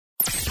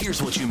Here's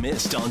what you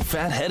missed on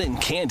Phathead and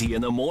Cande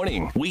in the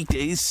morning.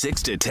 Weekdays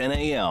 6 to 10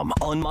 a.m.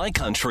 on My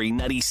Country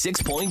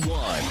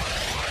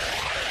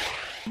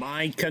 96.1.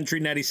 My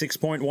Country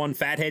 96.1,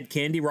 Phathead,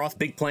 Cande Roth.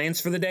 Big plans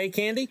for the day,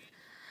 Cande?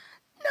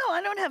 No,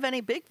 I don't have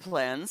any big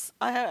plans.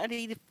 What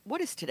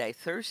is today?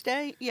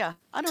 Thursday? Yeah,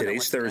 I don't know.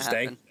 Today's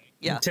Thursday.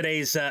 Yeah.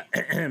 Today's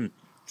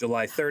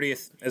July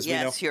 30th, as we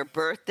know. Yes, your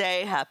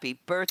birthday. Happy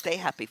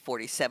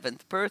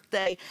 47th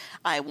birthday.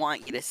 I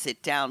want you to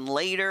sit down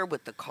later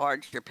with the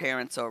cards your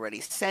parents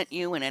already sent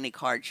you and any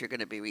cards you're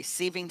going to be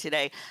receiving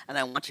today. And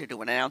I want you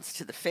to announce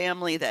to the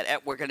family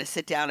that we're going to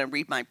sit down and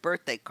read my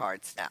birthday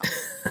cards now.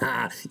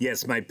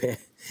 Yes, my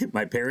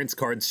parents'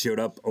 cards showed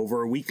up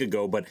over a week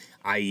ago, but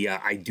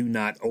I do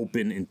not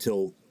open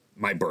until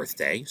my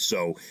birthday.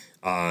 So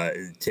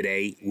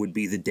today would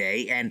be the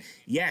day. And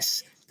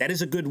yes, that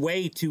is a good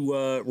way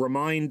to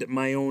remind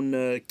my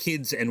own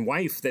kids and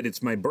wife that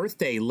it's my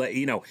birthday.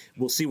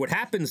 We'll see what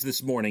happens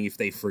this morning if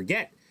they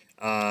forget.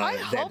 I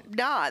hope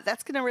not.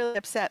 That's going to really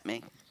upset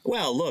me.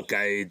 Well, look,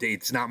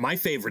 it's not my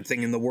favorite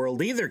thing in the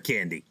world either,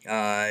 Cande.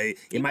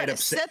 It might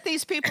set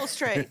these people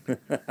straight.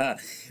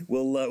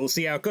 We'll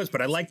see how it goes.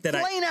 But I like that.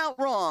 Plain out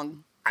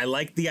wrong. I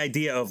like the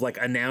idea of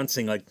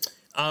announcing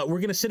we're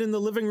going to sit in the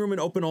living room and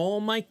open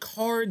all my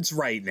cards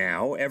right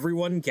now.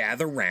 Everyone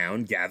gather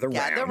round. Gather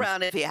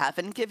round. If you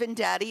haven't given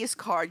Daddy his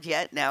card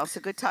yet, now's a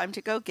good time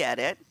to go get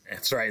it.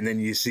 That's right. And then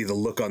you see the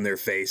look on their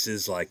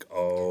faces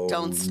oh,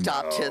 don't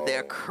stop till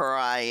they're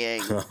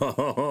crying.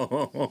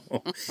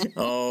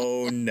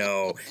 Oh,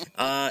 no.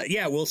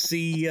 Yeah, we'll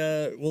see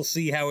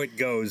how it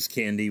goes,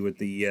 Cande, with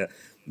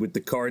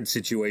the card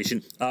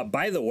situation.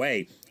 By the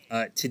way,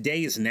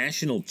 today is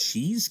National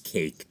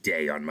Cheesecake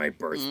Day on my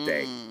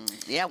birthday.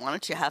 Yeah, why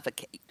don't you have a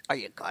cake? Are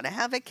you going to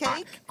have a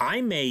cake? I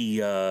may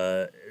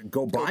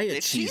go buy a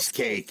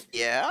cheesecake.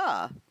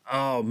 Yeah.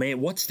 Oh,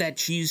 man, what's that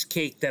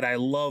cheesecake that I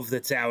love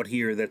that's out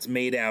here, that's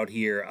made out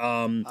here?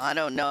 I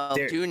don't know.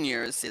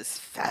 Junior's is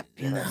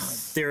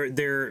fabulous.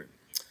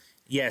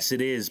 Yes,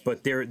 it is,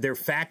 but their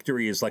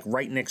factory is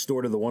right next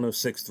door to the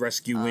 106th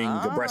Rescue Wing,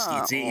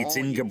 Gabreski. It's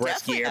in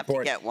Gabreski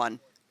Airport. Have to get one.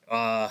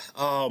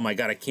 Oh my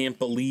God, I can't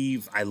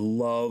believe I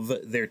love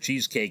their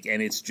cheesecake,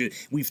 and it's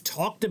just, we've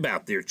talked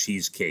about their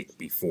cheesecake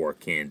before,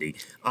 Cande.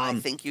 I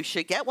think you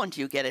should get one.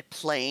 Do you get it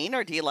plain,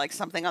 or do you like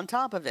something on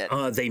top of it?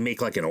 They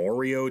make an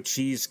Oreo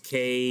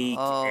cheesecake,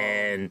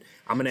 and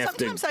I'm gonna have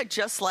Sometimes I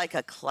just like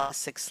a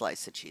classic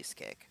slice of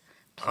cheesecake.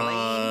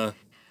 Plain,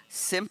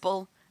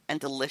 simple,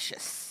 and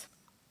delicious.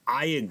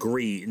 I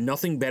agree.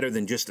 Nothing better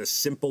than just a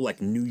simple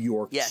New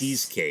York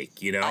cheesecake,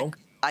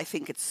 I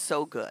think it's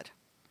so good.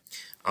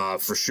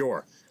 For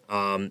sure.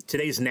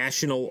 Today's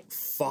National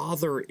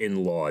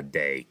Father-in-Law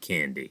Day,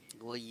 Cande.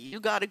 Well, you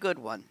got a good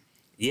one.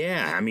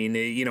 Yeah, I mean,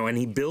 and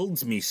he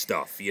builds me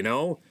stuff,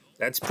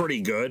 That's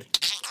pretty good.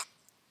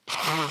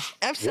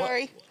 I'm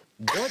sorry.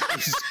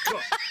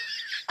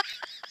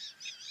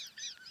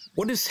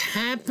 What is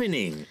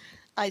happening?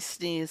 I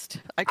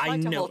sneezed. I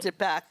tried to hold it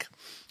back.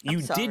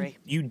 I'm sorry.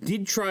 You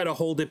did try to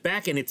hold it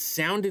back, and it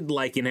sounded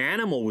like an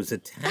animal was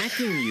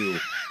attacking you.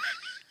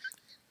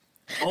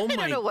 Oh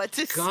my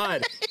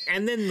God.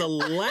 And then the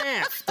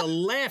laugh,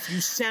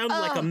 you sound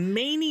like a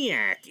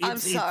maniac. I'm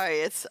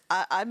sorry.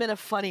 I'm in a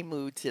funny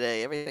mood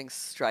today. Everything's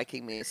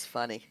striking me as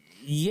funny.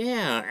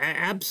 Yeah,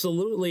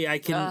 absolutely. I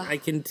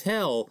can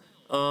tell.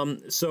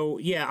 So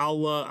yeah,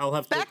 I'll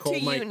have to call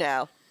you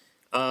now.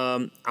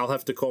 I'll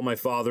have to call my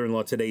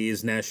father-in-law. Today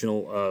is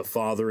National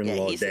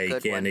Father-in-Law Day,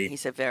 Cande.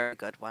 He's a very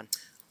good one.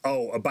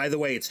 Oh, by the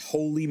way, it's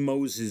Holy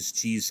Moses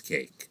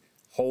cheesecake.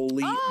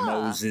 Holy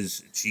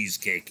Moses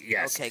cheesecake.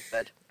 Yes. Okay,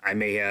 good. I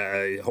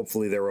may.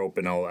 Hopefully, they're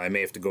open. I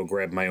may have to go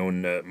grab my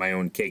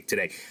own cake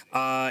today.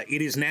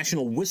 It is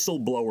National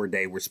Whistleblower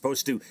Day. We're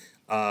supposed to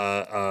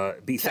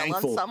be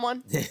thankful. On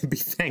someone. Be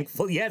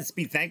thankful. Yes,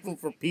 be thankful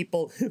for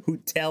people who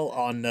tell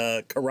on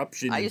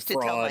corruption. I used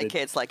and fraud. to tell my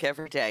kids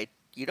every day.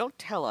 You don't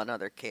tell on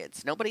other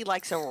kids. Nobody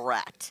likes a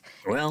rat.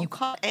 Well, if you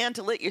can't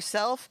handle it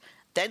yourself,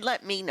 then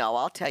let me know.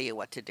 I'll tell you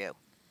what to do.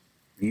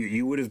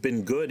 You would have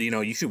been good.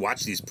 You should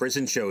watch these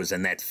prison shows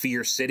and that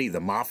Fear City, the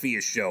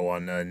mafia show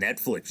on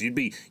Netflix.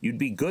 You'd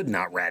be good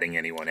not ratting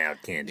anyone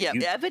out, Cande. Yeah,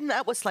 Evan,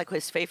 that was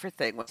his favorite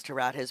thing was to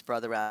rat his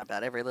brother out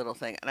about every little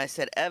thing. And I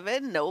said,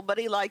 Evan,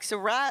 nobody likes a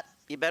rat.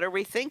 You better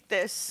rethink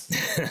this.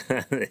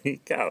 There you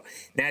go.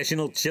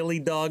 National Chili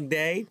Dog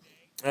Day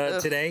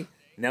today.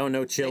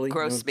 No chili. It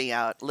grossed me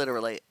out,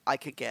 literally. I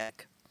could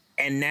gag.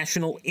 And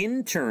National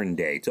Intern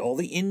Day to all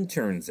the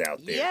interns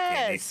out there.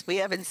 Yes, we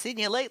haven't seen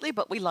you lately,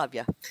 but we love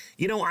you.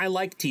 I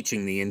like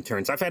teaching the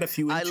interns. I've had a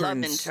few interns. I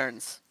love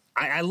interns.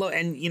 I love,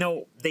 and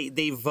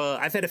they've.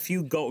 I've had a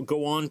few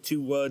go on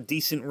to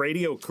decent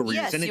radio careers.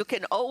 Yes, and you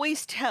can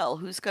always tell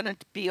who's going to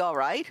be all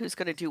right, who's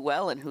going to do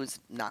well, and who's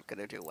not going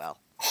to do well.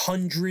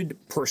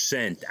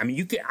 100%. I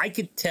mean, I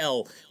could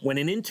tell when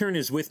an intern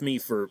is with me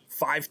for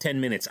 5-10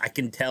 minutes. I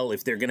can tell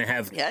if they're going to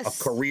have a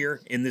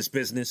career in this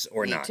business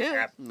or not.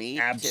 Me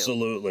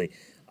Absolutely.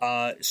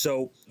 too.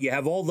 So you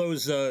have all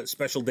those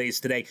special days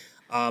today.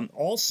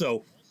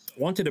 Also,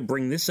 wanted to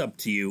bring this up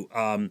to you.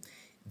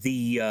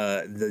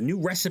 the new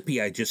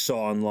recipe I just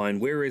saw online.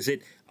 Where is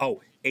it?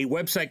 Oh, a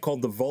website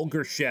called The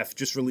Vulgar Chef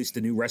just released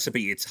a new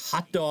recipe. It's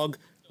hot dog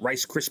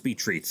Rice Krispie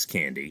treats,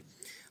 Candy.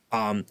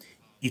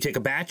 You take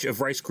a batch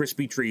of Rice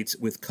Krispie treats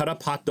with cut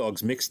up hot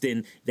dogs mixed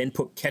in, then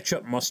put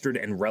ketchup, mustard,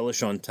 and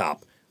relish on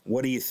top.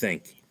 What do you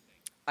think?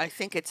 I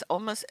think it's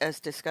almost as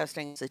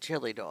disgusting as a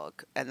chili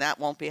dog, and that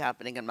won't be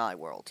happening in my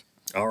world.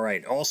 All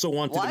right. Also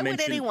wanted to mention... Why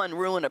would anyone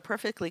ruin a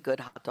perfectly good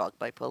hot dog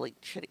by putting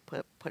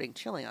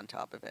chili on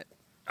top of it?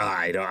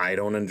 I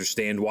don't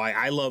understand why.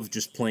 I love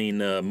just plain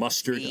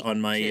mustard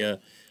on my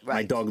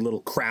my dog.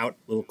 Little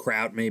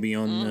kraut maybe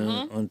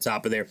on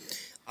top of there.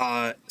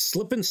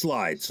 Slip and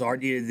slides.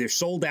 They're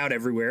sold out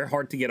everywhere.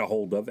 Hard to get a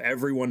hold of.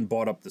 Everyone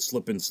bought up the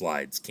slip and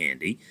slides,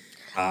 Candy.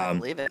 I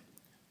believe it.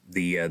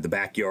 The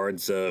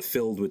backyard's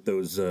filled with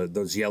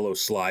those yellow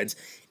slides.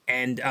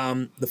 And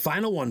the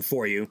final one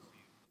for you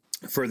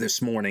for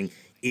this morning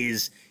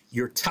is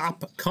your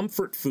top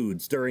comfort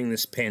foods during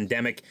this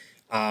pandemic.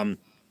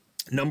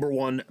 Number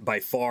one, by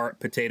far,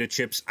 potato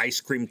chips. Ice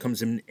cream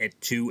comes in at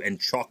 2,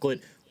 and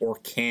chocolate or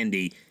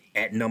candy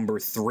at number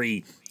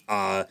 3,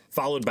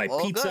 followed by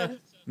pizza, good.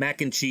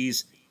 Mac and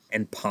cheese,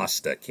 and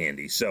pasta,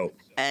 Candy.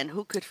 And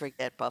who could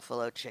forget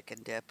buffalo chicken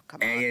dip?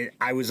 Come on.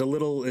 I was a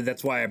little,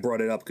 that's why I brought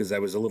it up, because I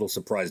was a little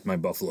surprised my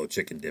buffalo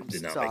chicken dip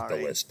did not make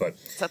the list. But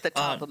it's at the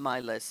top of my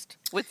list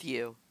with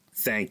you.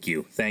 Thank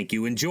you.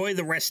 Enjoy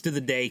the rest of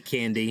the day,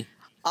 Candy.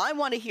 I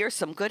want to hear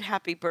some good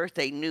happy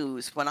birthday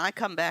news when I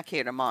come back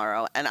here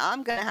tomorrow, and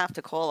I'm going to have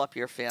to call up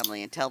your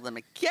family and tell them,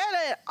 get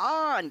it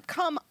on,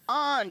 come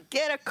on,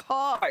 get a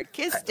card,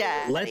 kiss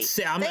Daddy. Let's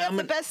see. They have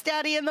the best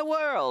daddy in the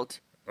world.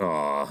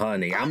 Oh,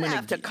 honey. I'm going to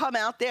have to come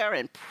out there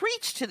and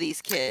preach to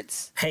these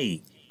kids.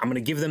 Hey, I'm going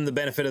to give them the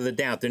benefit of the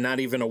doubt. They're not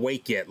even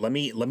awake yet. Let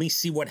me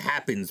see what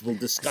happens. We'll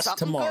discuss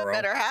tomorrow. Something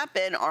good better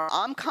happen, or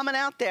I'm coming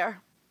out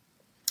there.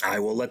 I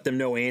will let them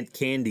know Aunt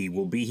Candy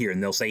will be here,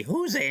 and they'll say,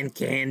 "Who's Aunt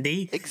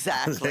Candy?"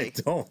 Exactly.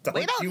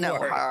 We don't know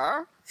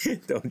her.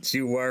 Don't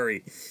you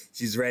worry.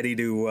 She's ready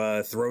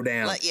to throw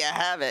down. Let you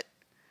have it.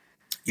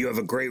 You have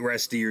a great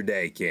rest of your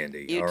day,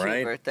 Candy. You all too,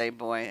 right? birthday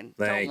boy. And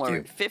Thank don't worry,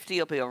 you. 50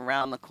 will be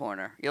around the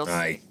corner. You'll see.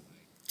 I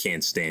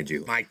can't stand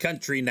you. My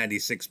Country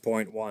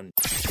 96.1.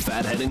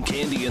 Phathead and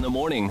Candy in the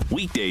morning,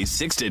 weekdays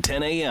 6 to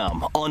 10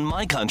 a.m. on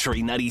My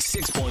Country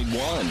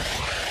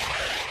 96.1.